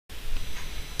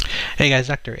Hey guys,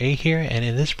 Dr. A here, and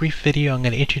in this brief video I'm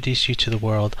going to introduce you to the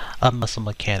world of muscle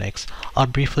mechanics. I'll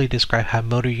briefly describe how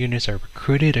motor units are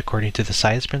recruited according to the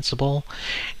size principle,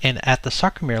 and at the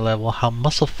sarcomere level how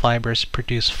muscle fibers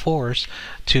produce force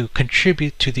to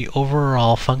contribute to the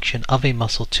overall function of a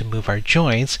muscle to move our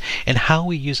joints, and how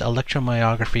we use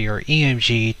electromyography or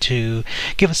EMG to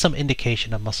give us some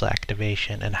indication of muscle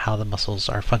activation and how the muscles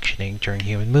are functioning during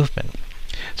human movement.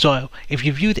 So if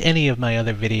you viewed any of my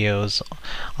other videos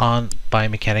on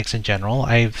biomechanics in general,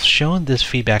 I've shown this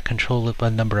feedback control loop a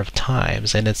number of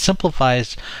times, and it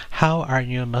simplifies how our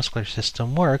neuromuscular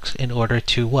system works in order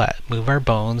to what? Move our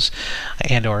bones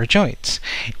and our joints.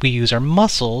 We use our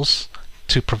muscles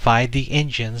to provide the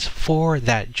engines for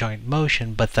that joint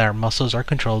motion, but our muscles are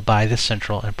controlled by the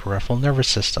central and peripheral nervous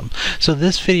system. So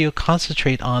this video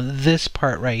concentrates on this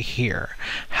part right here,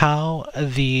 how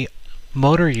the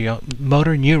motor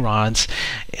neurons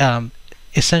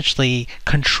essentially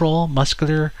control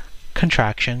muscular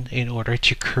contraction in order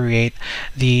to create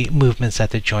the movements at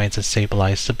the joints and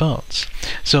stabilize the bones.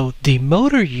 So the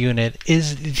motor unit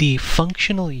is the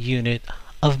functional unit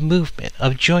of movement,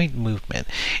 of joint movement,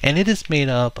 and it is made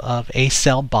up of a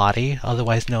cell body,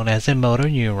 otherwise known as a motor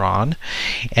neuron,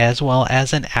 as well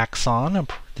as an axon.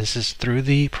 This is through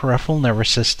the peripheral nervous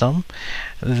system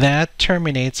that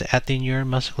terminates at the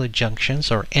neuromuscular junctions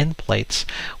or end plates,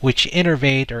 which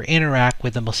innervate or interact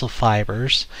with the muscle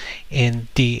fibers in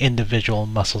the individual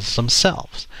muscles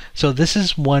themselves. So this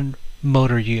is one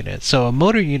motor unit. So a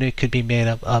motor unit could be made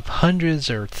up of hundreds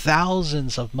or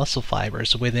thousands of muscle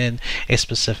fibers within a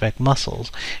specific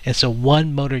muscles. And so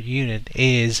one motor unit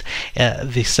is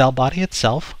the cell body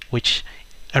itself, which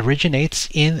originates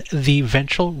in the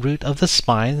ventral root of the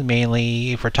spine,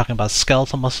 mainly if we're talking about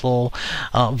skeletal muscle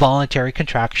voluntary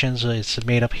contractions. It's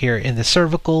made up here in the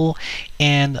cervical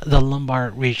and the lumbar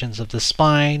regions of the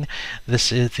spine.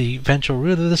 This is the ventral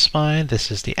root of the spine,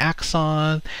 this is the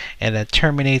axon, and it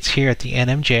terminates here at the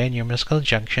NMJ, neuromuscular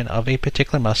junction, of a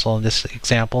particular muscle. In this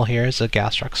example here is the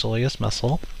gastrocsoleus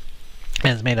muscle,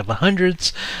 and it's made up of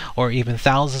hundreds or even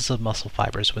thousands of muscle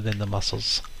fibers within the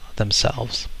muscles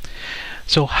themselves.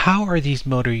 So how are these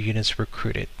motor units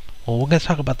recruited? Well, we're going to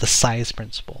talk about the size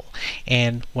principle.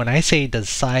 And when I say does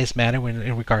size matter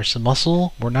in regards to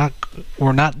muscle, we're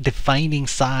not defining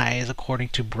size according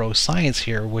to bro science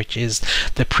here, which is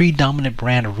the predominant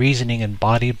brand of reasoning in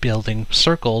bodybuilding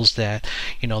circles that,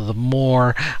 you know, the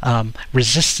more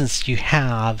resistance you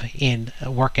have in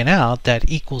working out,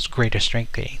 that equals greater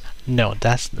strength gain. No,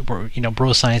 that's,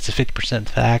 bro science is 50%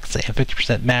 facts and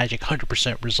 50% magic,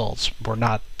 100% results. We're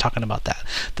not talking about that.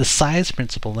 The size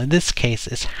principle in this case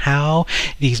is how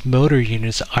these motor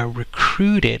units are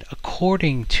recruited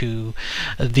according to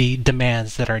the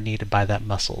demands that are needed by that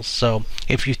muscle. So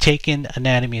if you've taken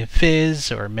anatomy and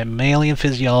phys or mammalian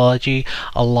physiology,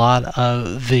 a lot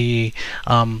of the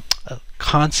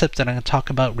concept that I'm going to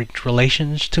talk about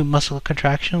relations to muscle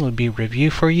contraction would be review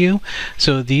for you.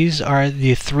 So these are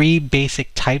the three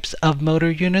basic types of motor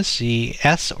units: the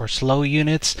S or slow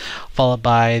units, followed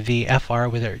by the FR,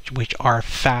 which are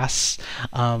fast,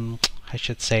 I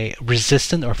should say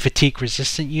resistant or fatigue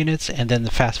resistant units, and then the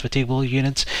fast fatigable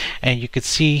units. And you could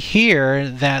see here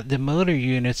that the motor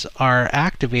units are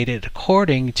activated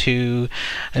according to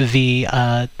the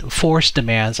force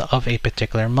demands of a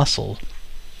particular muscle.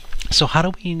 So how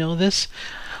do we know this?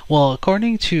 Well,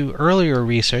 according to earlier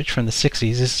research from the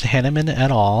 60s, this is Henneman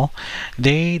et al.,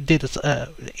 they did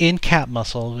in cat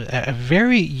muscle a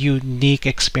very unique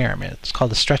experiment. It's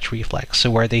called the stretch reflex.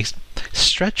 So where they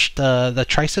stretched the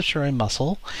triceps rotary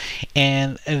muscle,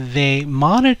 and they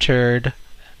monitored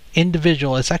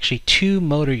it's actually two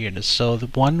motor units. So the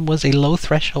one was a low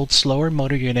threshold slower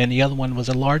motor unit, and the other one was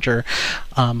a larger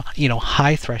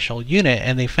high threshold unit.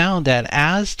 And they found that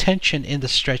as tension in the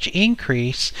stretch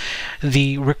increased,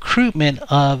 the recruitment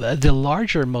of the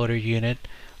larger motor unit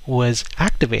was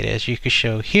activated, as you can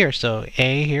show here. So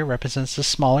A here represents the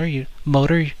smaller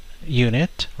motor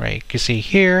unit, right? You can see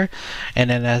here, and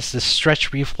then as the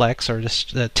stretch reflex or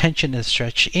the tension and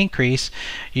stretch increase,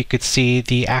 you could see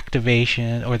the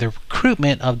activation or the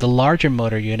recruitment of the larger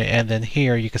motor unit, and then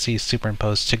here you can see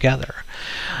superimposed together.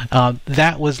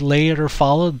 That was later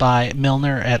followed by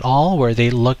Milner et al., where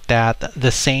they looked at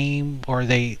the same, or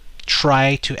they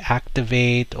try to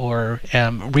activate or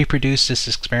reproduce this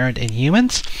experiment in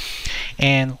humans,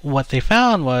 and what they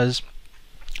found was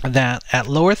that at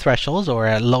lower thresholds or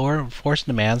at lower force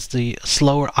demands, the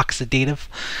slower oxidative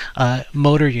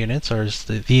motor units, or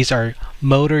these are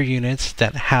motor units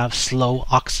that have slow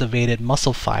oxidated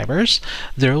muscle fibers,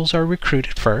 those are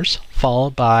recruited first,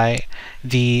 followed by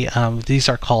these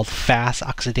are called fast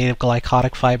oxidative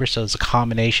glycotic fibers. So it's a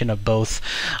combination of both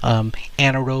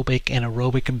anaerobic and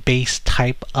aerobic based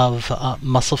type of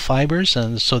muscle fibers,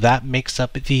 and so that makes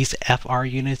up these FR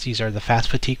units. These are the fast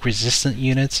fatigue resistant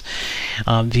units.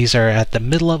 These are at the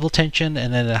mid-level tension,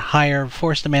 and then the higher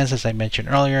force demands, as I mentioned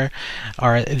earlier,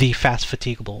 are the fast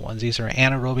fatigable ones. These are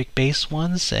anaerobic based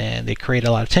ones, and they create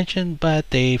a lot of tension,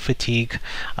 but they fatigue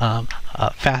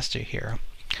faster here.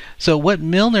 So what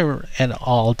Milner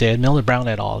Brown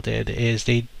et al. Did is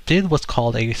they did what's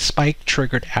called a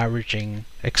spike-triggered averaging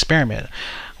experiment,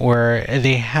 where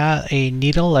they had a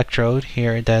needle electrode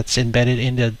here that's embedded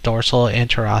in the dorsal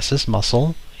interosseous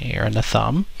muscle here in the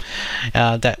thumb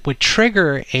that would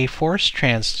trigger a force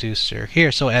transducer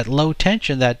here. So at low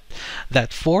tension,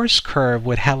 that force curve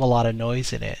would have a lot of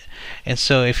noise in it, and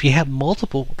so if you have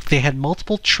they had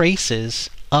multiple traces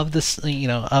of this,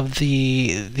 of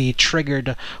the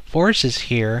triggered forces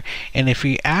here, and if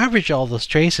we average all those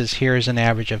traces, here's an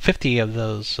average of 50 of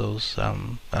those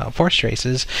force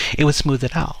traces, it would smooth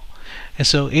it out. And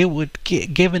so it would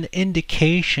give an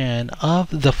indication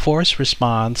of the force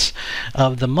response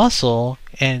of the muscle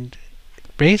and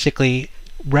basically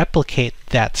replicate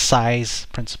that size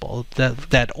principle,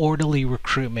 that orderly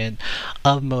recruitment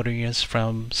of motor units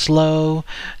from slow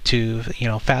to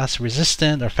fast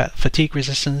resistant or fatigue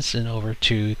resistance, and over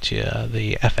to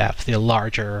the FF, the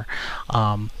larger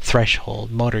threshold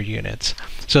motor units.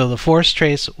 So the force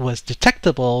trace was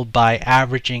detectable by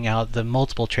averaging out the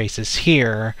multiple traces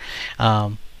here,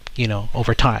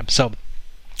 over time. So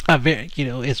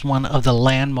it's one of the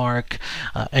landmark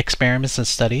experiments and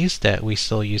studies that we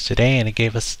still use today, and it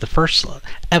gave us the first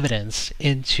evidence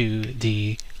into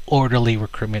the orderly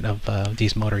recruitment of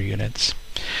these motor units.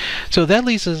 So that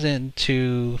leads us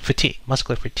into fatigue,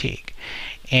 muscular fatigue,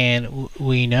 and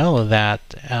we know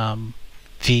that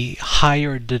the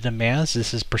higher the demands,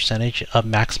 this is percentage of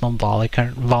maximum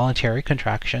voluntary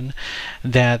contraction,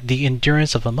 that the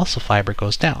endurance of a muscle fiber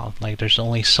goes down. Like there's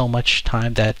only so much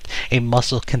time that a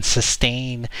muscle can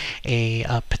sustain a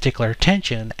particular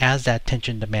tension as that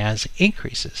tension demands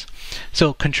increases.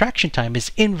 So contraction time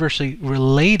is inversely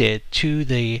related to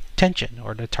the tension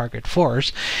or the target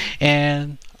force,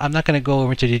 and I'm not going to go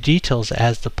over into the details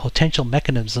as the potential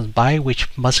mechanisms by which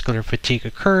muscular fatigue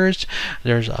occurs.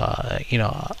 There's a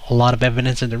lot of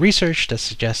evidence in the research that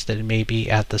suggests that it may be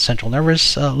at the central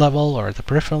nervous level or the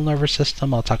peripheral nervous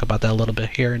system. I'll talk about that a little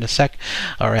bit here in a sec,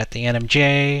 or at the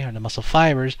NMJ or the muscle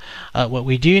fibers. What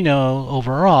we do know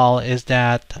overall is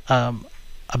that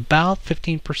about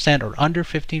 15% or under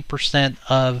 15%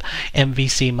 of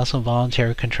MVC, muscle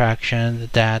voluntary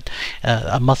contraction, that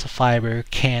a muscle fiber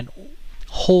can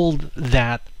hold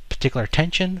that particular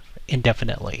tension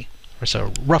indefinitely, or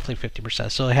so roughly 50%.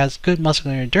 So it has good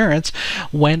muscular endurance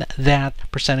when that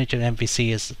percentage of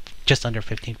MVC is just under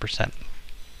 15%.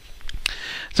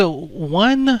 So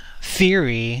one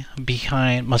theory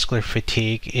behind muscular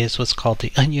fatigue is what's called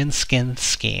the onion skin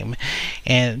scheme,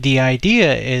 and the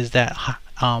idea is that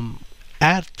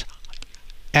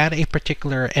at a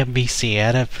particular MVC,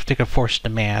 at a particular force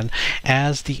demand,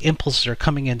 as the impulses are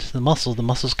coming into the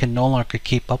muscles can no longer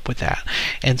keep up with that.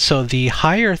 And so the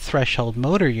higher threshold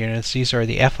motor units, these are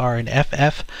the FR and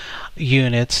FF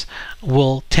units,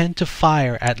 will tend to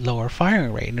fire at lower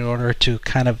firing rate in order to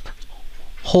kind of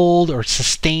hold or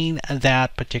sustain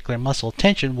that particular muscle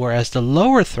tension, whereas the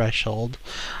lower threshold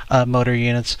motor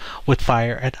units would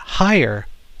fire at higher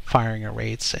firing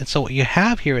rates. And so what you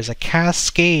have here is a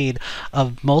cascade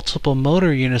of multiple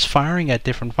motor units firing at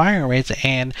different firing rates,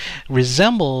 and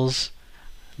resembles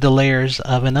the layers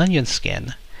of an onion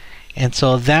skin. And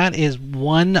so that is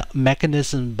one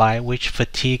mechanism by which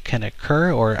fatigue can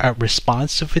occur, or a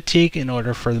response to fatigue, in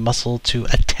order for the muscle to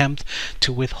attempt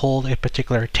to withhold a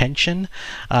particular tension.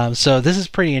 So this is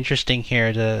pretty interesting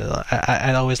here.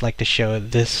 I always like to show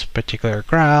this particular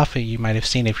graph. You might have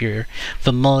seen if you're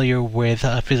familiar with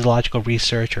physiological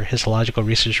research or histological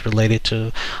research related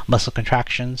to muscle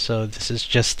contraction. So this is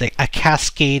just a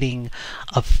cascading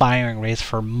of firing rates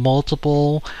for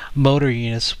multiple motor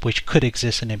units which could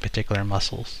exist in a particular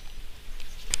muscles.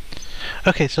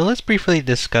 Okay, so let's briefly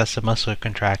discuss the muscular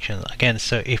contraction. Again,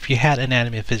 so if you had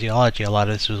anatomy and physiology, a lot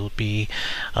of this will be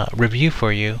review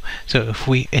for you. So if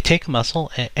we take a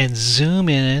muscle and zoom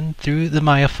in through the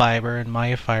myofiber and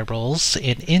myofibrils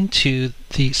and into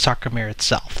the sarcomere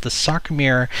itself. The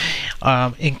sarcomere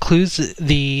includes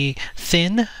the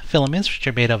thin filaments, which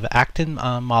are made of actin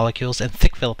molecules, and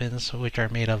thick filaments, which are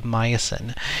made of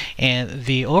myosin. And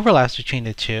the overlaps between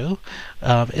the two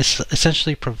is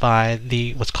essentially provide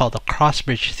what's called a cross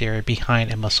cross-bridge theory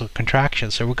behind a muscle contraction.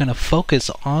 So we're going to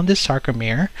focus on the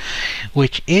sarcomere,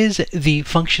 which is the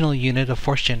functional unit of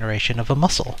force generation of a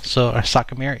muscle. So our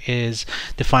sarcomere is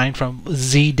defined from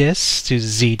Z disc to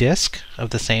Z disc of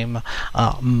the same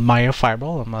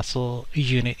myofibril, a muscle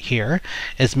unit here.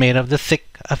 It's made of the thick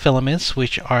filaments,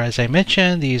 which are, as I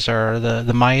mentioned, these are the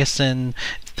myosin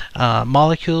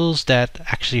molecules that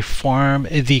actually form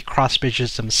the cross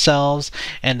bridges themselves,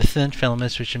 and the thin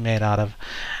filaments, which are made out of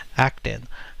actin.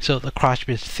 So the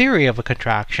cross-bridge theory of a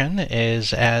contraction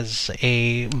is as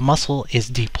a muscle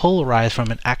is depolarized from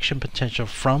an action potential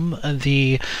from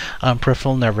the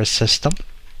peripheral nervous system,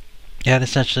 and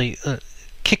essentially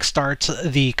kickstarts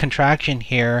the contraction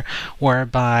here,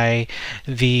 whereby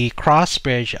the cross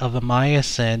bridge of the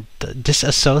myosin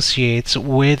disassociates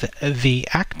with the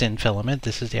actin filament.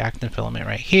 This is the actin filament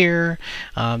right here.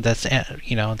 That's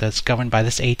that's governed by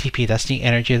this ATP. That's the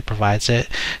energy that provides it.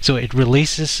 So it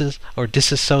releases or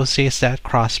disassociates that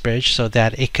cross bridge so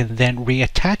that it can then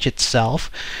reattach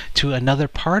itself to another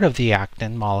part of the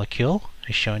actin molecule,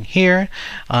 as shown here.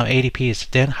 ADP is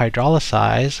then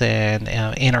hydrolyzed, and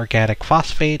inorganic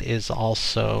phosphate is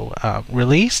also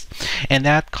released, and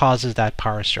that causes that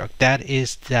power stroke. That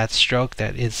is that stroke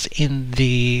that is in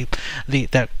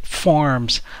that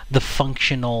forms the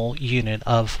functional unit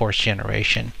of force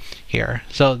generation here.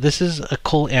 So this is a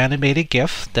cool animated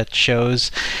GIF that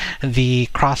shows the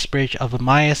cross bridge of a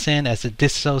myosin as it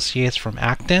dissociates from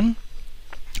actin.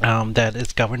 That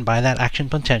is governed by that action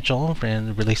potential and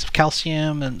the release of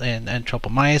calcium and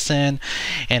tropomyosin,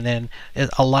 and then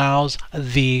it allows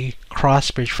the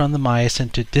cross bridge from the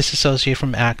myosin to disassociate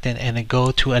from actin and then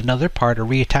go to another part or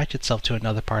reattach itself to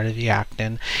another part of the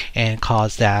actin and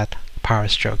cause that power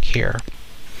stroke here.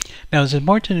 Now, it's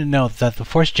important to note that the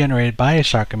force generated by a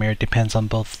sarcomere depends on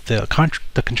both the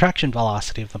contraction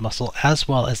velocity of the muscle as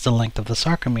well as the length of the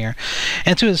sarcomere,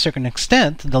 and to a certain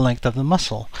extent, the length of the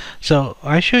muscle. So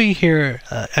I show you here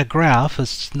a graph,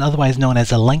 it's otherwise known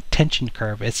as a length tension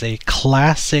curve. It's a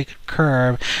classic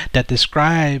curve that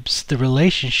describes the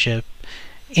relationship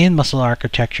in muscle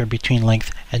architecture between length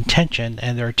and tension.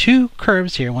 And there are two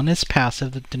curves here. One is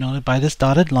passive, denoted by this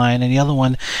dotted line, and the other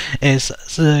one is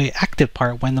the active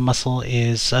part when the muscle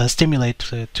is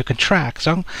stimulated to contract.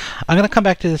 So I'm going to come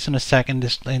back to this in a second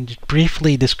and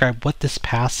briefly describe what this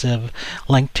passive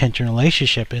length tension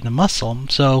relationship in a muscle.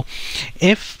 So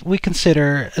if we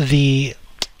consider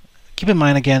keep in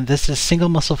mind again, this is single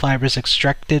muscle fibers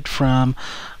extracted from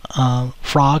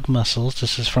frog muscles.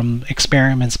 This is from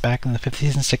experiments back in the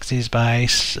 50s and 60s by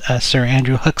Sir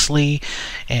Andrew Huxley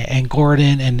and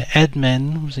Gordon and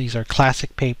Edmond. These are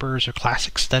classic papers or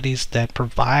classic studies that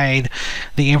provide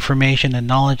the information and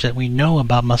knowledge that we know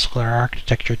about muscular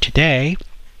architecture today.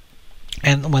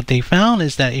 And what they found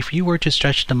is that if you were to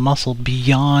stretch the muscle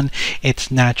beyond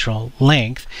its natural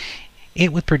length,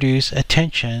 it would produce a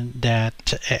tension that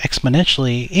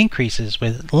exponentially increases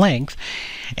with length.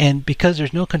 And because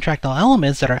there's no contractile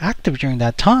elements that are active during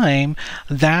that time,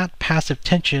 that passive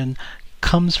tension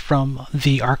comes from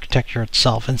the architecture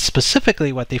itself. And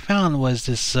specifically what they found was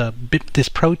this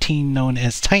protein known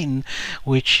as titin,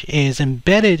 which is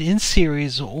embedded in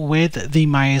series with the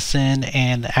myosin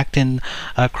and actin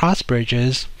cross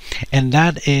bridges, and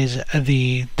that is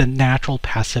the natural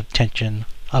passive tension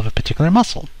of a particular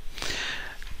muscle.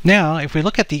 Now, if we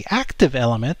look at the active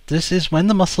element, this is when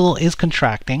the muscle is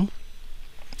contracting.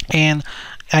 And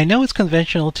I know it's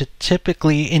conventional to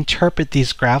typically interpret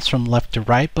these graphs from left to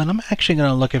right, but I'm actually going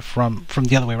to look at from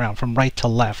the other way around, from right to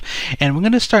left. And we're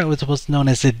going to start with what's known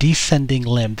as the descending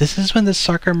limb. This is when the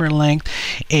sarcomere length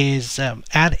is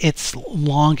at its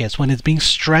longest, when it's being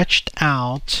stretched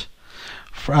out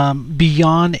from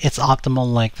beyond its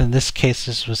optimal length. In this case,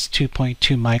 this was 2.2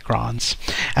 microns.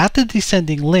 At the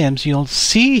descending limbs, you'll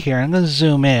see here, I'm going to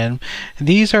zoom in,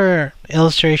 these are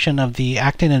illustration of the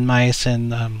actin and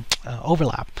myosin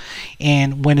overlap.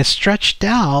 And when it's stretched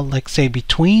out, like say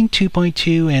between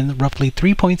 2.2 and roughly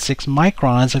 3.6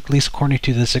 microns, at least according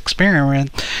to this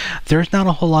experiment, there's not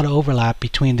a whole lot of overlap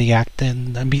between the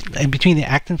actin between the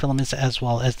actin filaments as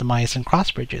well as the myosin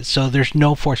cross bridges. So there's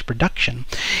no force production.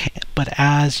 But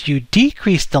as you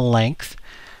decrease the length,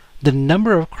 the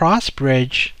number of cross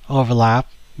bridge overlap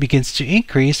begins to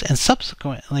increase, and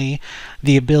subsequently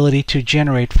the ability to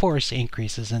generate force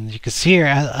increases. And you can see here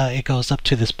it goes up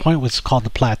to this point, which is called the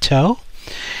plateau,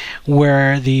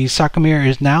 where the sarcomere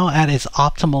is now at its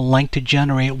optimal length to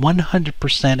generate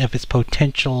 100% of its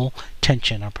potential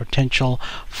tension or potential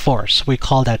force. We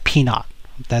call that P naught,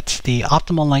 That's the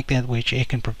optimal length at which it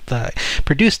can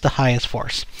produce the highest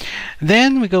force.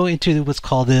 Then we go into what's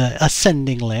called the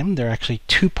ascending limb. There are actually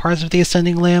two parts of the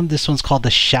ascending limb. This one's called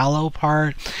the shallow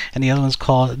part, and the other one's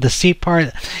called the steep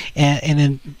part. And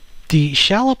then the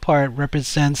shallow part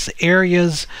represents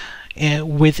areas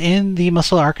within the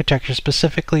muscle architecture,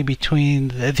 specifically between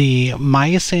the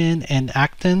myosin and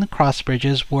actin cross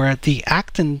bridges, where the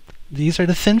actin, these are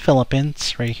the thin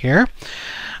filaments right here,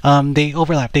 they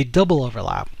overlap, they double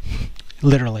overlap,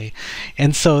 literally.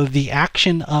 And so the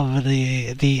action of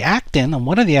the actin, on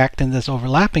one of the actin that's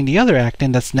overlapping the other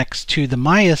actin that's next to the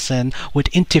myosin, would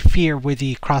interfere with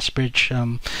the cross-bridge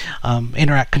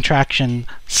contraction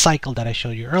cycle that I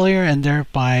showed you earlier, and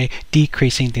thereby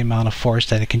decreasing the amount of force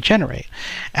that it can generate.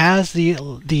 As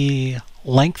the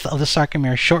length of the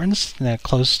sarcomere shortens,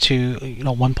 close to 1.2,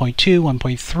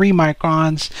 1.3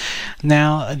 microns,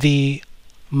 now the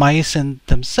myosin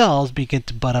themselves begin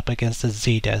to butt up against the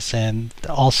z-disc, and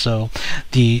also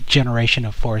the generation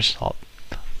of force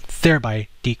thereby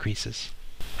decreases.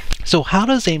 So how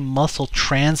does a muscle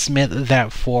transmit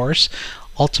that force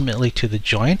ultimately to the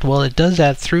joint? Well, it does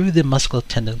that through the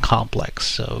muscular-tendon complex.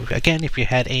 So again, if you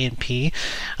had A and P,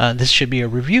 this should be a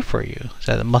review for you.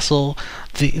 So the muscle,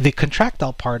 the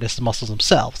contractile part is the muscles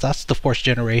themselves. That's the force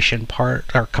generation part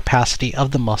or capacity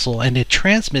of the muscle, and it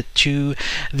transmits to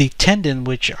the tendon,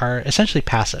 which are essentially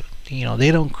passive.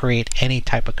 They don't create any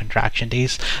type of contraction.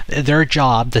 Their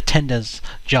job, the tendon's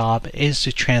job, is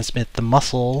to transmit the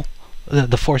muscle,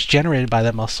 the force generated by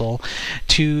the muscle,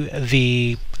 to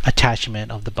the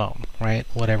attachment of the bone, right?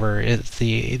 Whatever is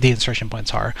the insertion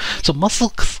points are. So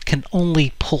muscles can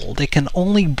only pull. They can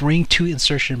only bring two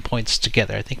insertion points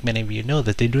together. I think many of you know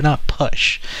that they do not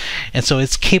push. And so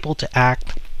it's capable to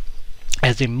act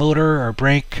as a motor or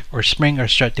brake or spring or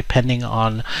strut, depending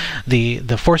on the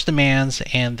force demands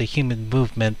and the human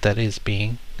movement that is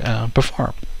being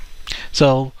performed.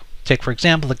 So take, for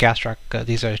example, the gastroc.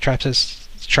 These are triceps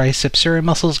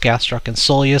muscles, gastroc and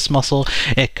soleus muscle.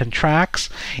 It contracts,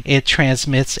 it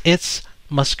transmits its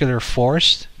muscular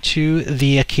force to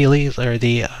the Achilles, or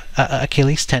the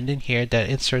Achilles tendon here that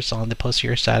inserts on the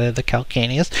posterior side of the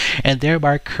calcaneus, and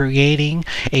thereby creating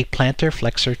a plantar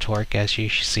flexor torque, as you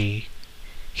see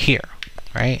here,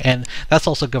 right? And that's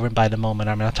also governed by the moment.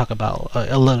 I'm going to talk about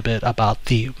a little bit about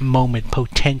the moment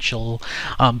potential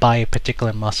by a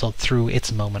particular muscle through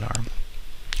its moment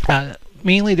arm.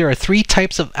 Mainly, there are three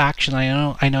types of action. I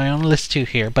know I only list two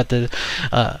here, but the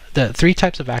three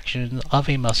types of action of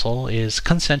a muscle is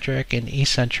concentric and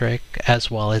eccentric,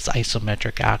 as well as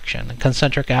isometric action. And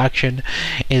concentric action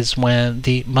is when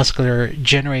the muscular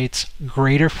generates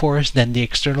greater force than the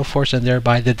external force, and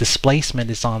thereby the displacement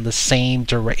is on the same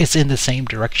it's in the same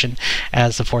direction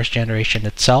as the force generation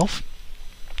itself.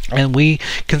 And we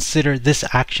consider this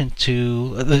action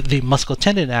to the muscle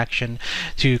tendon action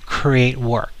to create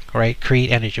work. Right,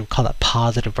 create energy. We call that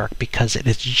positive work because it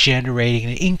is generating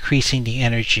and increasing the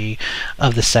energy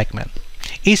of the segment.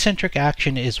 Eccentric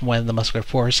action is when the muscular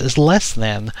force is less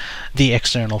than the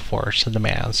external force of the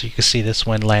man. So you can see this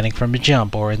when landing from a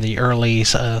jump, or in the early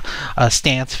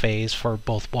stance phase for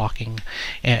both walking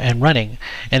and running.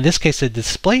 In this case, the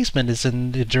displacement is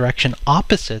in the direction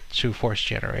opposite to force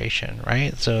generation,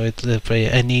 right? So if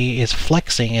a knee is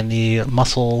flexing and the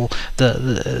muscle,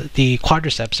 the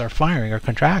quadriceps are firing or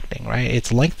contracting, right?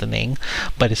 It's lengthening,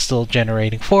 but it's still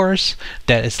generating force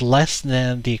that is less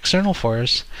than the external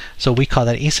force. So we call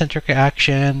that eccentric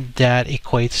action. That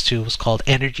equates to what's called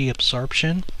energy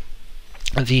absorption.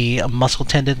 The muscle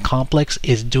tendon complex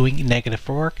is doing negative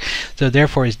work, so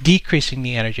therefore is decreasing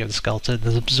the energy of the skeleton,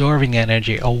 is absorbing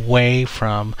energy away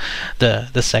from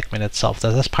the segment itself.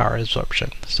 That's power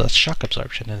absorption. So that's shock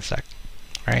absorption in a sec,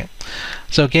 right?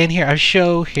 So again, here I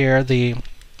show here the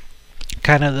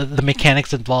kind of the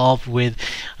mechanics involved with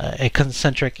a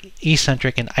concentric,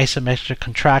 eccentric, and isometric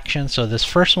contraction. So this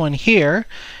first one here,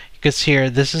 because here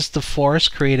this is the force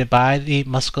created by the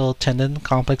muscle tendon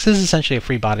complex. This is essentially a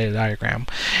free body diagram,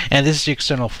 and this is the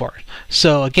external force.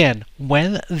 So again,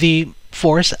 when the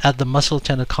force at the muscle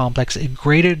tendon complex is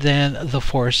greater than the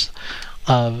force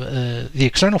of the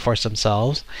external force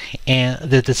themselves, and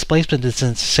the displacement is in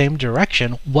the same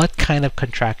direction, what kind of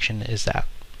contraction is that?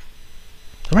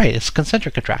 Right, it's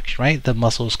concentric contraction, right? The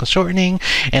muscle is shortening,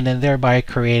 and then thereby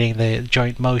creating the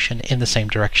joint motion in the same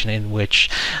direction in which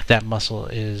that muscle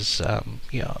is,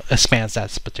 expands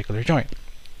that particular joint.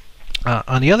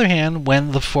 On the other hand,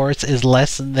 when the force is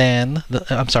less than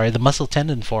the muscle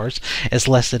tendon force is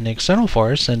less than the external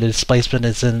force, and the displacement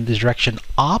is in the direction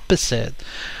opposite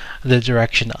the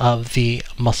direction of the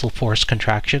muscle force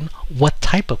contraction, what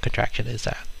type of contraction is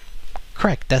that?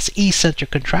 Correct. That's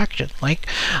eccentric contraction. Like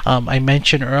I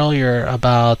mentioned earlier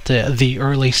about the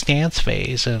early stance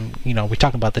phase, and we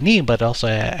talk about the knee, but also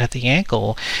at the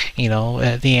ankle.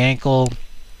 At the ankle.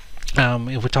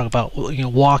 If we talk about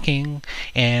walking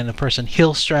and a person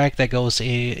heel strike, that goes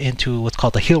into what's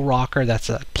called the heel rocker. That's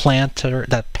a plantar,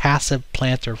 that passive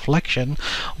plantar flexion.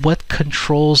 What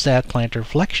controls that plantar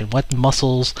flexion? What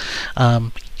muscles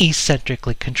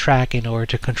eccentrically contract in order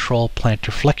to control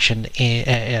plantar flexion in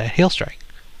a heel strike?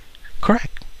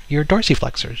 Correct. Your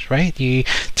dorsiflexors, right? The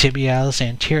tibialis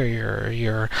anterior,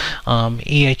 your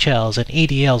EHLs and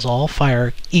EDLs all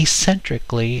fire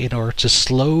eccentrically in order to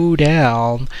slow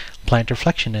down plantar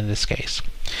flexion in this case.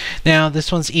 Now,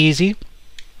 this one's easy.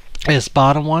 This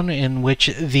bottom one, in which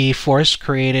the force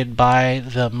created by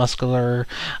the muscular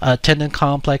tendon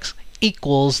complex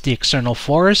equals the external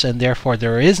force, and therefore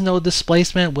there is no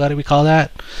displacement. What do we call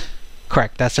that?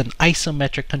 Correct. That's an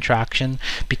isometric contraction.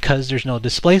 Because there's no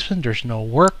displacement, there's no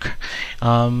work,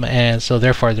 and so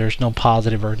therefore there's no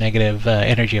positive or negative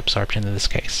energy absorption in this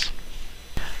case.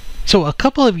 So a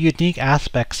couple of unique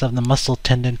aspects of the muscle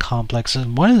tendon complex,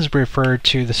 and one is referred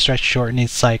to the stretch shortening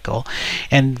cycle,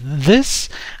 and this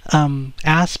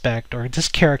aspect or this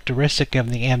characteristic of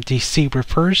the MTC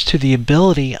refers to the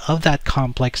ability of that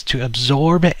complex to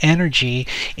absorb energy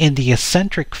in the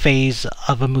eccentric phase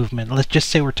of a movement. Let's just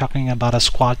say we're talking about a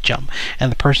squat jump, and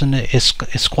the person is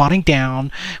squatting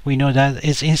down. We know that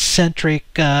is eccentric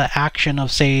action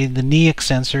of, say, the knee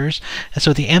extensors, and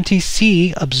so the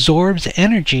MTC absorbs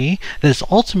energy that is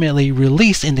ultimately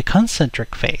released in the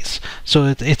concentric phase.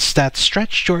 So it's that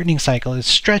stretch shortening cycle. It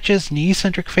stretches in the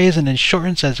eccentric phase and then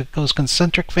shortens as it goes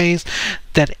concentric phase,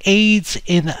 that aids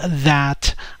in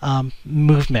that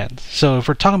movement. So if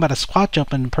we're talking about a squat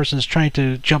jump and the person is trying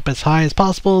to jump as high as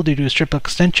possible to do a strip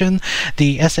extension,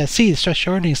 the SSC, the stretch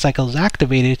shortening cycle, is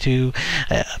activated to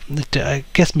I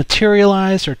guess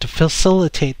materialize or to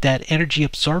facilitate that energy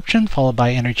absorption followed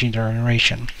by energy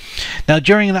generation. Now,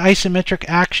 during an isometric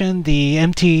action, the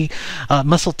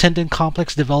muscle tendon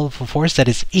complex develops a force that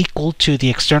is equal to the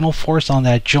external force on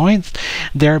that joint,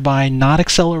 thereby not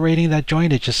accelerating that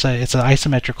joint. It's an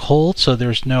isometric hold, so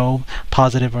there's no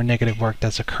positive or negative work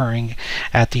that's occurring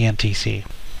at the MTC.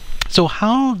 So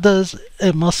how does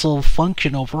a muscle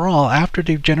function overall after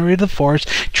they've generated the force,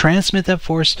 transmit that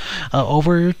force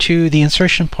over to the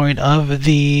insertion point of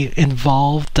the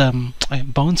involved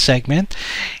bone segment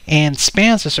and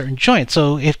spans a certain joint?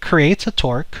 So it creates a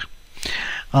torque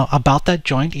about that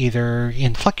joint, either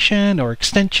in flexion or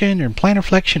extension or in plantar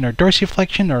flexion or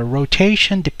dorsiflexion or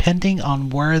rotation, depending on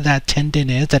where that tendon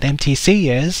is, that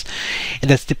MTC is. And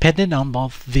that's dependent on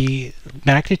both the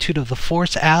magnitude of the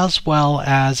force as well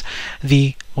as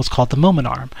the what's called the moment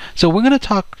arm. So we're going to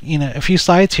talk a few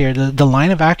slides here, the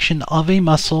line of action of a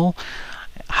muscle,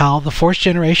 how the force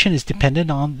generation is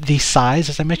dependent on the size,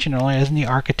 as I mentioned earlier, as in the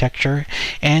architecture,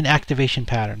 and activation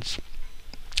patterns.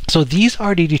 So these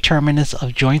are the determinants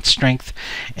of joint strength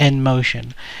and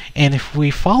motion. And if we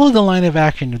follow the line of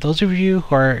action, those of you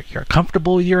who are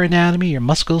comfortable with your anatomy, your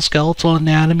musculoskeletal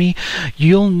anatomy,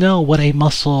 you'll know what a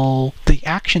muscle, the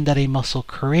action that a muscle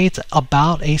creates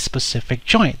about a specific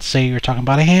joint. Say you're talking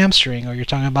about a hamstring, or you're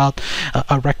talking about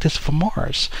a rectus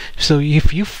femoris. So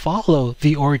if you follow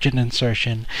the origin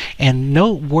insertion and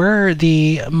note where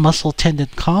the muscle tendon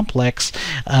complex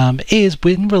is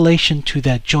in relation to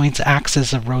that joint's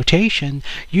axis of rotation,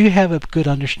 you have a good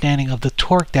understanding of the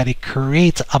torque that it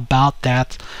creates about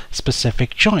that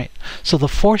specific joint. So the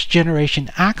force generation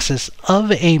axis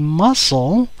of a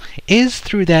muscle is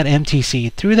through that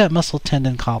MTC, through that muscle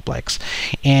tendon complex.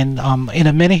 And in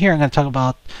a minute here, I'm going to talk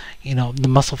about the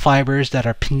muscle fibers that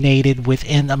are pinnated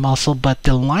within a muscle, but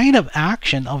the line of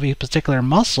action of a particular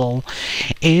muscle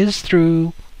is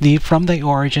through from the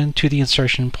origin to the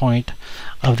insertion point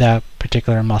of that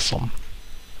particular muscle.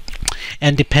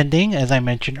 And depending, as I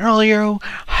mentioned earlier,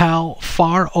 how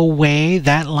far away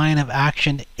that line of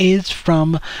action is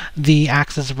from the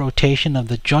axis of rotation of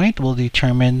the joint will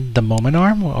determine the moment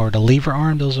arm or the lever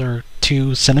arm. Those are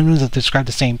two synonyms that describe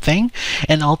the same thing,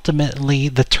 and ultimately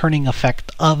the turning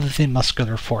effect of the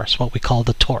muscular force, what we call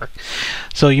the torque.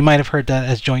 So you might have heard that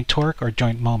as joint torque or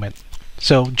joint moment.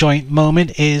 So joint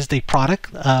moment is the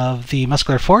product of the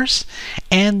muscular force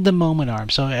and the moment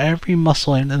arm. So every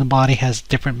muscle in the body has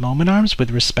different moment arms with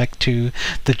respect to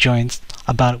the joints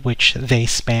about which they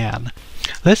span.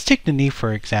 Let's take the knee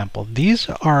for example. These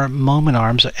are moment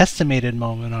arms, or estimated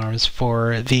moment arms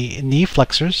for the knee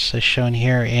flexors, as shown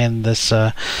here in this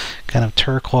kind of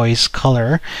turquoise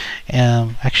color.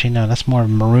 Actually, no, that's more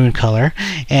maroon color.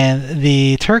 And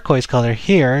the turquoise color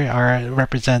here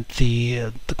represent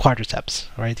the quadriceps,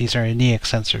 right? These are knee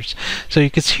extensors. So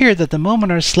you can see here that the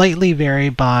moment arms slightly vary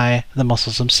by the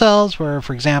muscles themselves, where,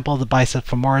 for example, the biceps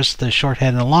femoris, the short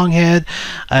head and the long head,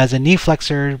 as a knee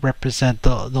flexor, represent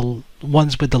the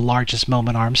ones with the largest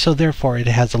moment arm, so therefore it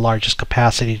has the largest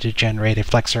capacity to generate a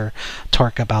flexor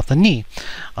torque about the knee.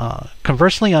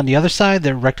 Conversely, on the other side,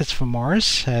 the rectus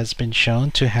femoris has been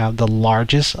shown to have the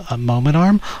largest moment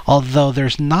arm, although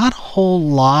there's not a whole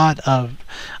lot of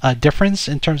difference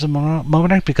in terms of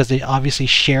moment arm, because they obviously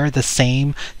share the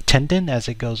same tendon as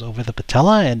it goes over the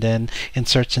patella and then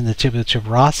inserts in the tubular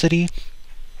tuberosity.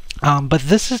 But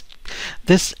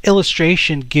this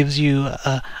illustration gives you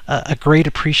a great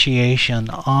appreciation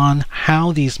on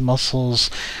how these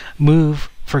muscles move,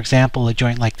 for example, a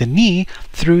joint like the knee,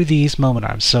 through these moment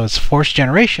arms. So it's force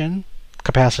generation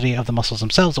capacity of the muscles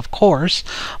themselves, of course,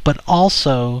 but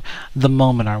also the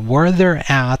moment arm, where they're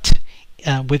at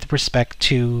with respect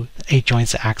to a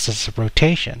joint's axis of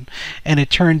rotation. And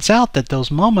it turns out that those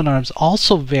moment arms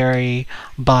also vary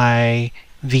by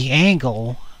the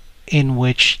angle in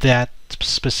which that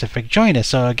specific joint is.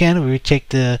 So again, we take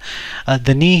the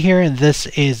knee here, and this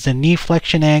is the knee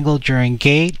flexion angle during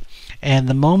gait, and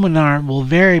the moment arm will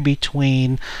vary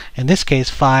between, in this case,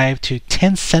 5 to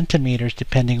 10 centimeters,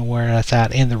 depending on where it's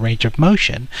at in the range of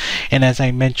motion. And as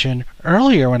I mentioned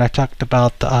earlier when I talked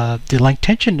about the length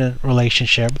tension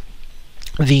relationship,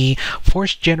 the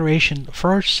force generation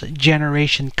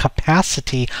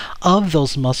capacity of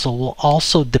those muscles will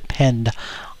also depend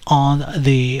on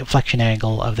the flexion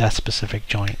angle of that specific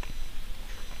joint.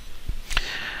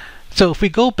 So if we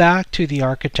go back to the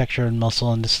architecture of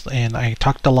muscle, and I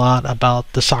talked a lot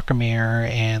about the sarcomere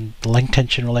and the length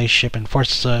tension relationship and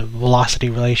force velocity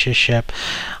relationship,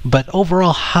 but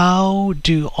overall, how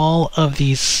do all of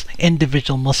these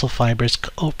individual muscle fibers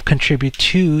contribute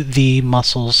to the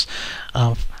muscle's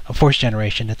force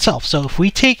generation itself? So if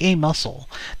we take a muscle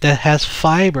that has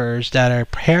fibers that are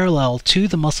parallel to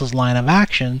the muscle's line of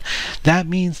action, that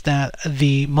means that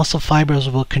the muscle fibers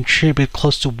will contribute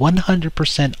close to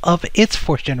 100% of its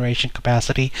force generation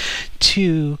capacity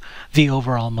to the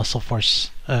overall muscle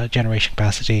force generation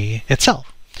capacity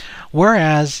itself.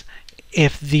 Whereas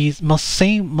if the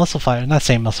same muscle fiber, not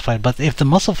same muscle fiber, but if the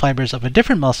muscle fibers of a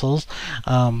different muscles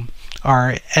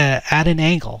are at an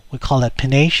angle, we call that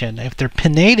pinnation. If they're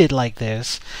pinnated like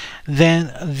this,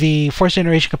 then the force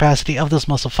generation capacity of those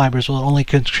muscle fibers will only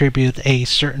contribute a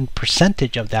certain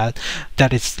percentage of that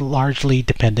is largely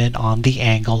dependent on the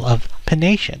angle of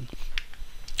pinnation.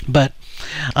 But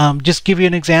just give you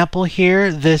an example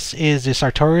here, this is the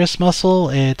sartorius muscle.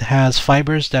 It has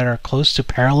fibers that are close to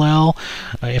parallel,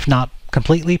 if not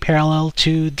completely parallel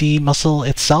to the muscle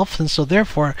itself, and so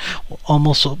therefore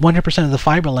almost 100% of the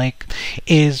fiber length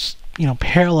is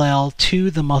parallel to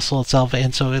the muscle itself,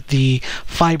 and so the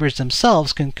fibers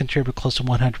themselves can contribute close to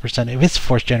 100% of its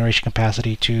force generation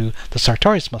capacity to the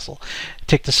sartorius muscle.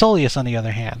 Take the soleus on the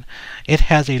other hand. It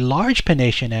has a large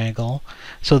pinnation angle,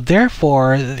 so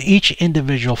therefore each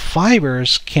individual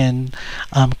fibers can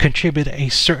contribute a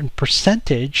certain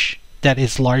percentage that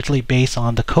is largely based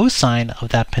on the cosine of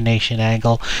that pinnation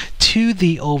angle to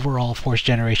the overall force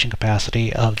generation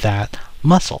capacity of that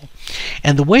muscle.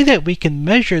 And the way that we can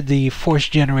measure the force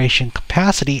generation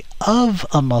capacity of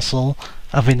a muscle,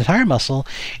 of an entire muscle,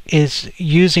 is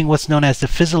using what's known as the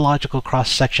physiological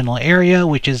cross-sectional area,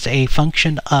 which is a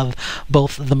function of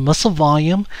both the muscle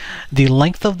volume, the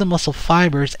length of the muscle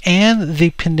fibers, and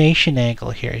the pinnation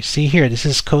angle here. You see here, this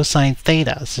is cosine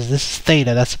theta. So this is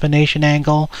theta, that's the pinnation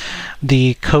angle.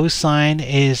 The cosine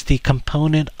is the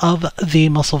component of the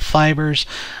muscle fibers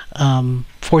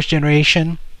force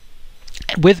generation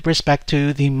with respect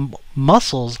to the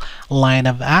muscle's line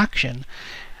of action.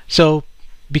 So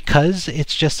because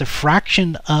it's just a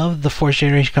fraction of the force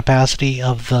generation capacity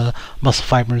of the muscle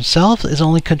fiber itself, is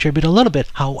only contribute a little bit.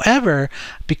 However,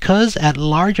 because at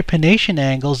larger pinnation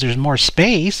angles there's more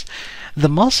space, the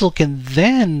muscle can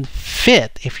then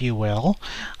fit, if you will,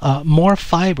 more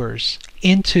fibers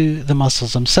into the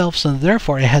muscles themselves, and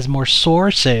therefore it has more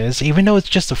sources. Even though it's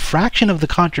just a fraction of the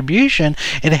contribution,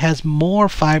 it has more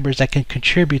fibers that can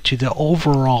contribute to the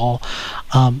overall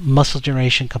muscle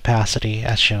generation capacity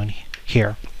as shown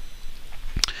here.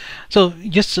 So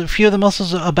just a few of the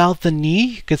muscles about the knee.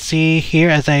 You can see here,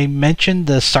 as I mentioned,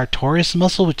 the sartorius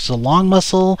muscle, which is a long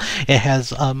muscle. It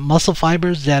has muscle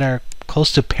fibers that are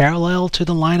close to parallel to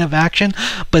the line of action,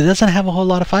 but it doesn't have a whole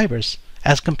lot of fibers.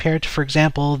 as compared to, for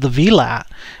example, the VLAT.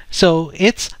 So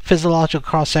its physiological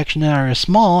cross-section area is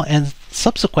small, and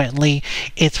subsequently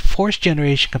its force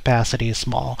generation capacity is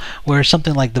small. Whereas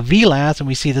something like the VLATs, and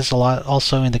we see this a lot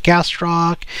also in the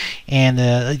gastroc and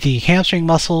the hamstring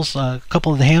muscles, a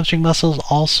couple of the hamstring muscles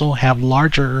also have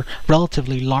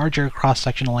relatively larger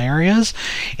cross-sectional areas,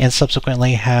 and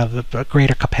subsequently have a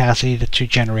greater capacity to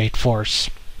generate force.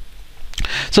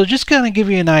 So just kind of give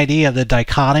you an idea of the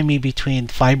dichotomy between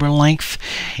fiber length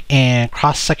and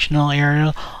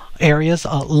cross-sectional areas.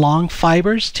 Long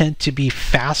fibers tend to be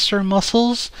faster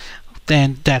muscles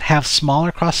that have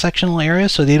smaller cross-sectional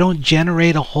areas, so they don't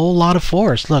generate a whole lot of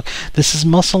force. Look, this is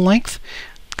muscle length.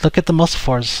 Look at the muscle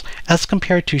force as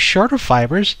compared to shorter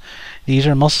fibers. These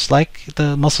are muscles like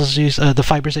the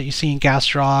fibers that you see in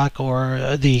gastroc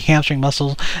or the hamstring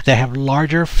muscles that have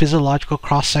larger physiological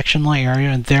cross-sectional area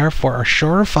and therefore are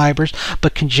shorter fibers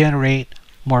but can generate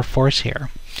more force here.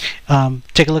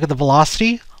 Take a look at the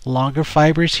velocity. Longer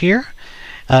fibers here.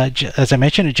 As I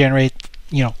mentioned, it generates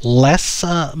less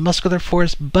muscular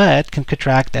force but can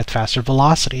contract at faster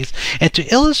velocities. And to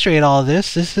illustrate all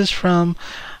this is from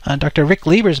Dr. Rick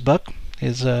Lieber's book,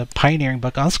 his pioneering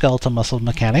book on skeletal muscle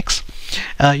mechanics.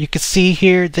 You can see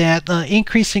here that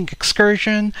increasing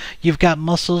excursion, you've got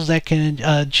muscles that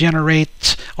can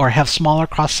generate or have smaller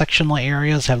cross-sectional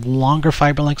areas, have longer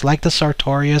fiber lengths, like the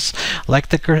sartorius, like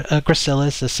the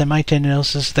gracilis, the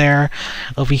semitendinosus there.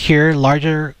 Over here,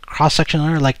 larger cross-sectional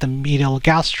area like the medial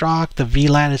gastroc, the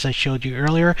VLAT, as I showed you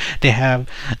earlier. They have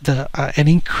an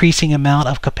increasing amount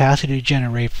of capacity to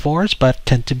generate force, but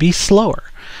tend to be slower.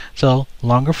 So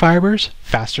longer fibers,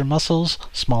 faster muscles,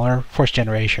 smaller force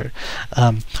generation.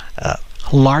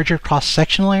 Larger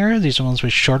cross-sectional area, these are ones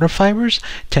with shorter fibers,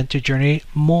 tend to generate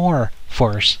more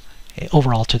force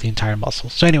overall to the entire muscle.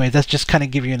 So anyway, that's just kind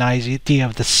of give you an idea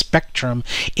of the spectrum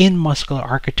in muscular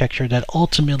architecture that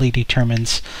ultimately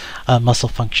determines muscle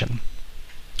function.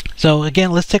 So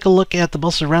again, let's take a look at the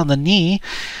muscles around the knee.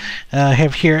 I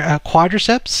have here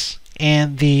quadriceps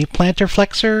and the plantar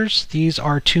flexors. These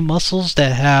are two muscles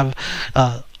that have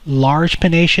large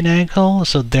pennation angle,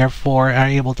 so therefore are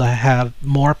able to have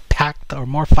more packed or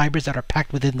more fibers that are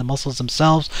packed within the muscles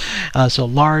themselves. So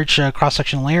large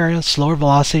cross-sectional area, slower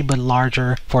velocity, but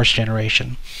larger force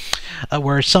generation.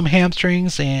 Where some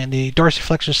hamstrings and the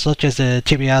dorsiflexors, such as the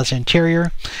tibialis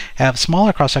anterior, have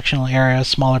smaller cross-sectional area,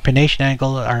 smaller pennation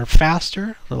angle, are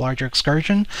faster, the larger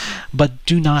excursion, but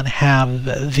do not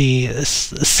have the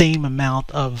same amount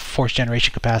of force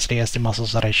generation capacity as the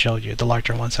muscles that I showed you, the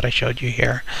larger ones that I showed you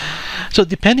here. So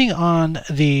depending on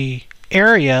the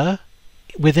area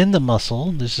within the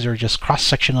muscle, these are just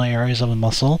cross-sectional areas of a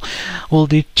muscle, will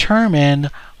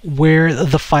determine where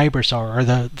the fibers are, or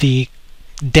the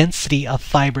density of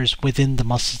fibers within the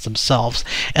muscles themselves.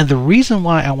 And the reason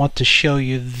why I want to show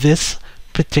you this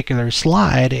particular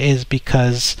slide is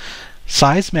because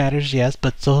size matters, yes,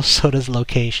 but so does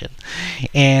location.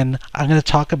 And I'm going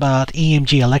to talk about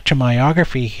EMG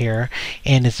electromyography here,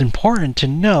 and it's important to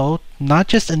note not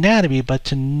just anatomy, but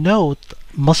to note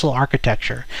muscle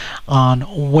architecture on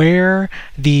where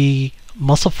the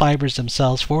muscle fibers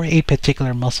themselves for a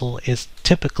particular muscle is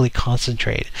typically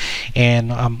concentrated.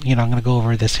 And I'm going to go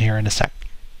over this here in a sec.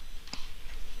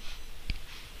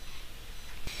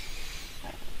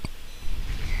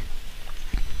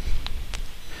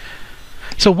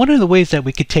 So one of the ways that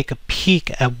we could take a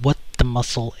peek at what the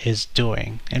muscle is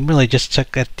doing, and really just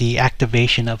look at the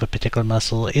activation of a particular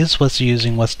muscle, is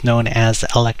using what's known as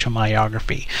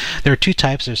electromyography. There are two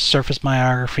types. There's surface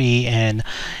myography and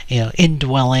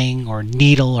indwelling or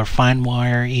needle or fine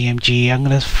wire EMG. I'm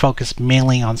going to focus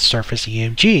mainly on surface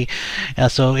EMG.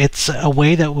 So it's a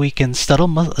way that we can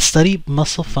study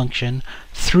muscle function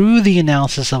through the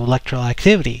analysis of electrical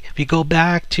activity. If you go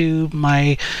back to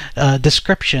my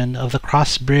description of the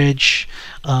cross bridge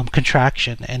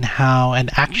contraction and how an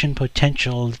action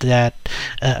potential that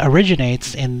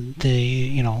originates in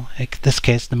the, in this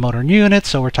case, the motor unit.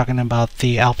 So we're talking about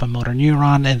the alpha motor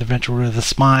neuron and the ventral root of the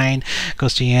spine,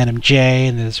 goes to the NMJ,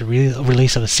 and there's a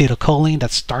release of acetylcholine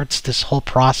that starts this whole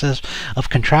process of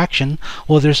contraction.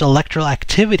 Well, there's electrical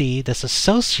activity that's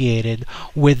associated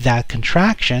with that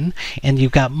contraction, and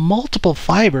you've got multiple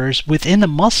fibers within a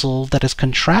muscle that is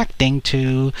contracting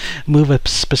to move a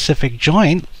specific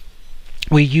joint.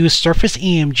 We use surface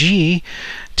EMG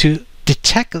to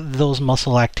detect those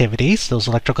muscle activities, those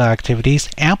electrical activities,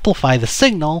 amplify the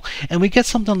signal, and we get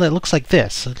something that looks like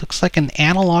this. It looks like an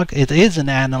analog. It is an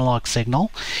analog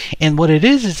signal, and what it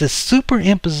is a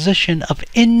superimposition of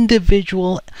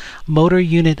individual motor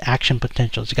unit action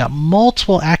potentials. You got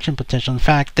multiple action potentials. In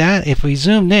fact, that if we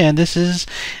zoomed in, this is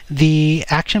the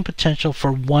action potential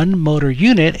for one motor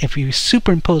unit. If you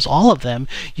superimpose all of them,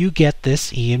 you get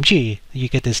this EMG. You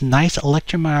get this nice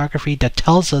electromyography that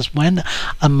tells us when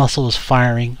a muscle is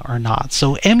firing or not.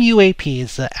 So MUAP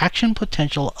is the action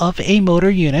potential of a motor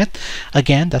unit.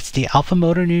 Again, that's the alpha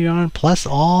motor neuron plus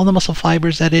all the muscle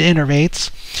fibers that it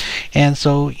innervates. And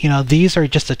so, you know, these are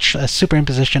just a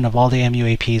superimposition of all the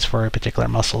MUAPs for particular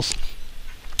muscles.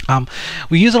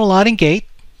 We use it a lot in gait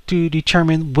to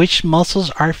determine which muscles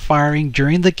are firing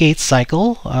during the gait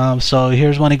cycle. So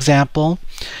here's one example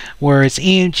where it's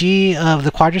EMG of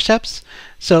the quadriceps.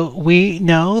 So we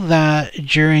know that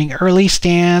during early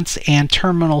stance and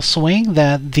terminal swing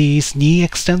that these knee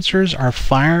extensors are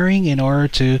firing in order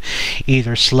to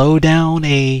either slow down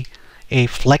a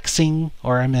flexing,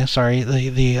 or to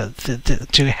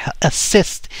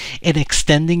assist in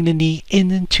extending the knee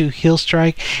into heel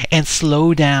strike and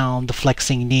slow down the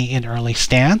flexing knee in early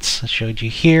stance. I showed you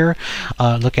here.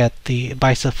 Look at the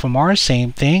bicep femoris,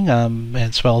 same thing,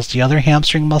 as well as the other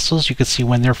hamstring muscles. You can see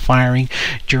when they're firing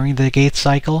during the gait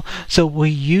cycle. So we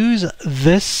use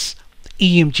this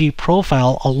EMG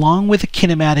profile along with the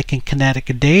kinematic and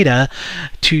kinetic data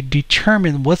to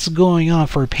determine what's going on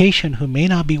for a patient who may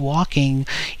not be walking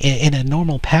in a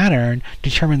normal pattern,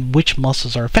 determine which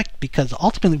muscles are affected, because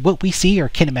ultimately what we see are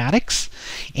kinematics,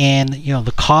 and you know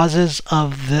the causes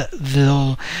of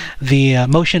the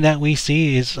motion that we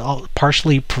see is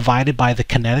partially provided by the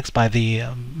kinetics, by the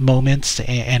moments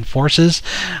and forces,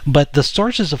 but the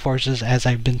sources of forces, as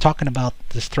I've been talking about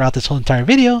this throughout this whole entire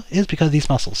video, is because of these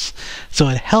muscles. So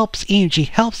it helps, EMG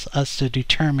helps us to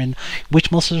determine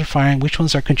which muscles are firing, which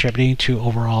ones are contributing to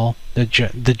overall the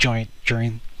joint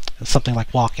during something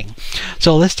like walking.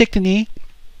 So let's take the knee.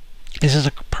 This is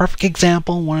a perfect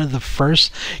example, one of the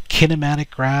first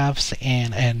kinematic graphs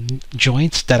and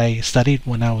joints that I studied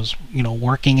when I was, you know,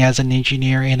 working as an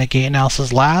engineer in a gait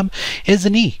analysis lab, is the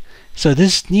knee. So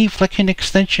this knee flexion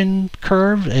extension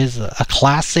curve is a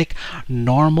classic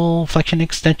normal flexion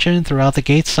extension throughout the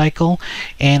gait cycle.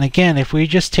 And again, if we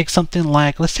just take something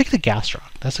like, let's take the gastroc.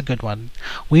 That's a good one.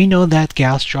 We know that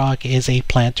gastroc is a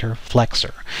plantar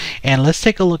flexor. And let's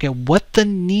take a look at what the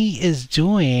knee is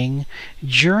doing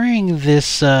during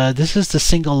this. This is the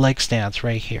single leg stance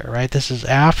right here, right? This is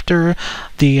after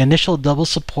the initial double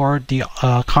support, the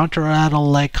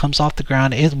contralateral leg comes off the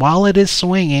ground. While it is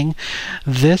swinging,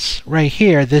 this right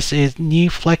here, this is knee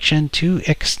flexion to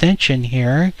extension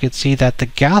here. You can see that the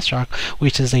gastroc,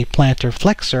 which is a plantar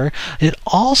flexor, it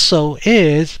also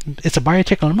is, it's a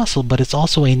biarticular muscle, but it's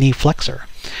also a knee flexor.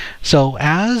 So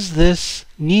as this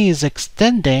knee is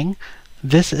extending,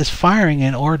 this is firing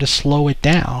in order to slow it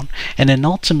down, and then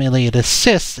ultimately it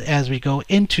assists as we go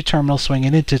into terminal swing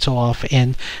and into toe off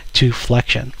into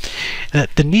flexion.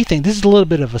 The knee thing, this is a little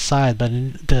bit of a side, but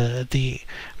the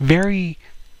very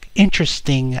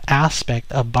interesting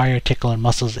aspect of biarticular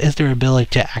muscles is their ability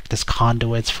to act as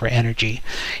conduits for energy.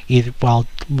 While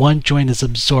one joint is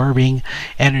absorbing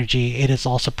energy, it is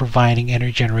also providing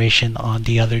energy generation on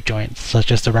the other joints,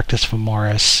 such as the rectus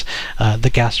femoris, the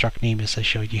gastrocnemius I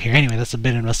showed you here. Anyway, that's a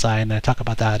bit of an aside, and I talk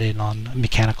about that on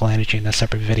mechanical energy in a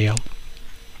separate video.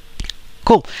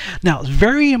 Cool. Now, it's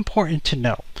very important to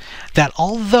know that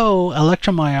although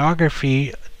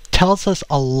electromyography tells us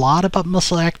a lot about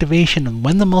muscle activation and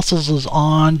when the muscles is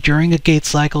on during a gait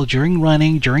cycle, during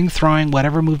running, during throwing,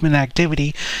 whatever movement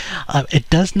activity, it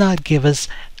does not give us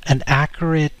an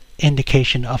accurate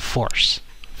indication of force.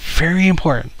 Very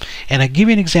important. And I'll give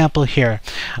you an example here.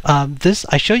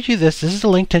 I showed you this. This is the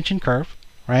link tension curve,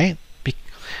 right?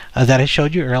 That I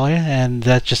showed you earlier, and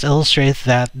that just illustrates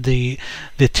that the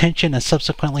tension and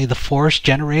subsequently the force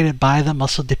generated by the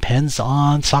muscle depends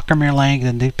on sarcomere length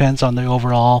and depends on the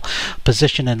overall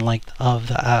position and length of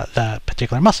the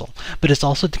particular muscle. But it's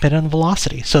also dependent on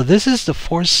velocity. So this is the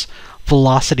force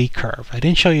velocity curve. I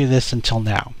didn't show you this until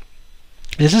now.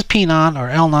 This is P naught or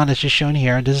L naught, as just shown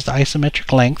here. This is the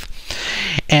isometric length.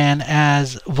 And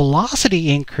as velocity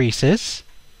increases,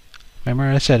 remember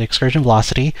I said excursion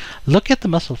velocity, look at the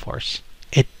muscle force.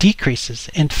 It decreases.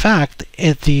 In fact,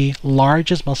 the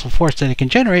largest muscle force that it can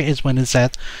generate is when it's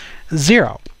at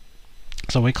 0.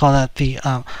 So we call that the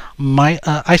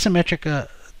isometric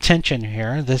tension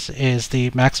here. This is the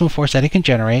maximum force that it can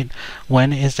generate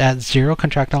when it's at 0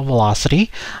 contractile velocity.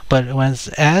 But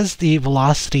as the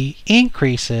velocity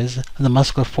increases, the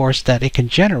muscular force that it can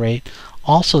generate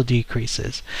also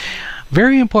decreases.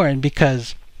 Very important,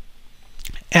 because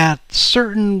at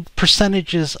certain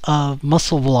percentages of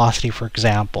muscle velocity, for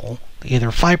example, either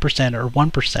 5% or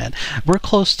 1%, we're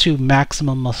close to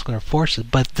maximum muscular forces,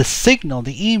 but the signal,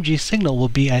 the EMG signal, will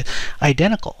be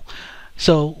identical.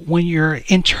 So when you're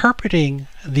interpreting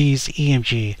these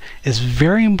EMG, it's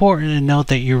very important to note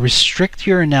that you restrict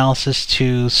your analysis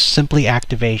to simply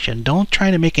activation. Don't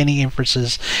try to make any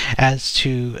inferences as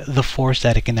to the force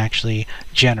that it can actually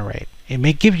generate. It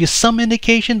may give you some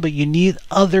indication, but you need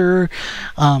other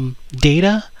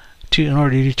data in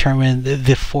order to determine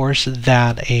the force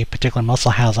that a particular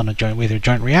muscle has on a joint, whether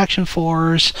joint reaction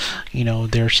force,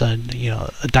 there's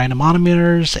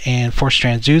dynamometers and force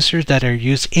transducers that are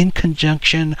used in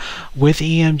conjunction with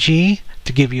EMG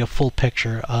to give you a full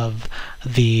picture of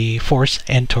the force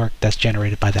and torque that's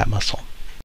generated by that muscle.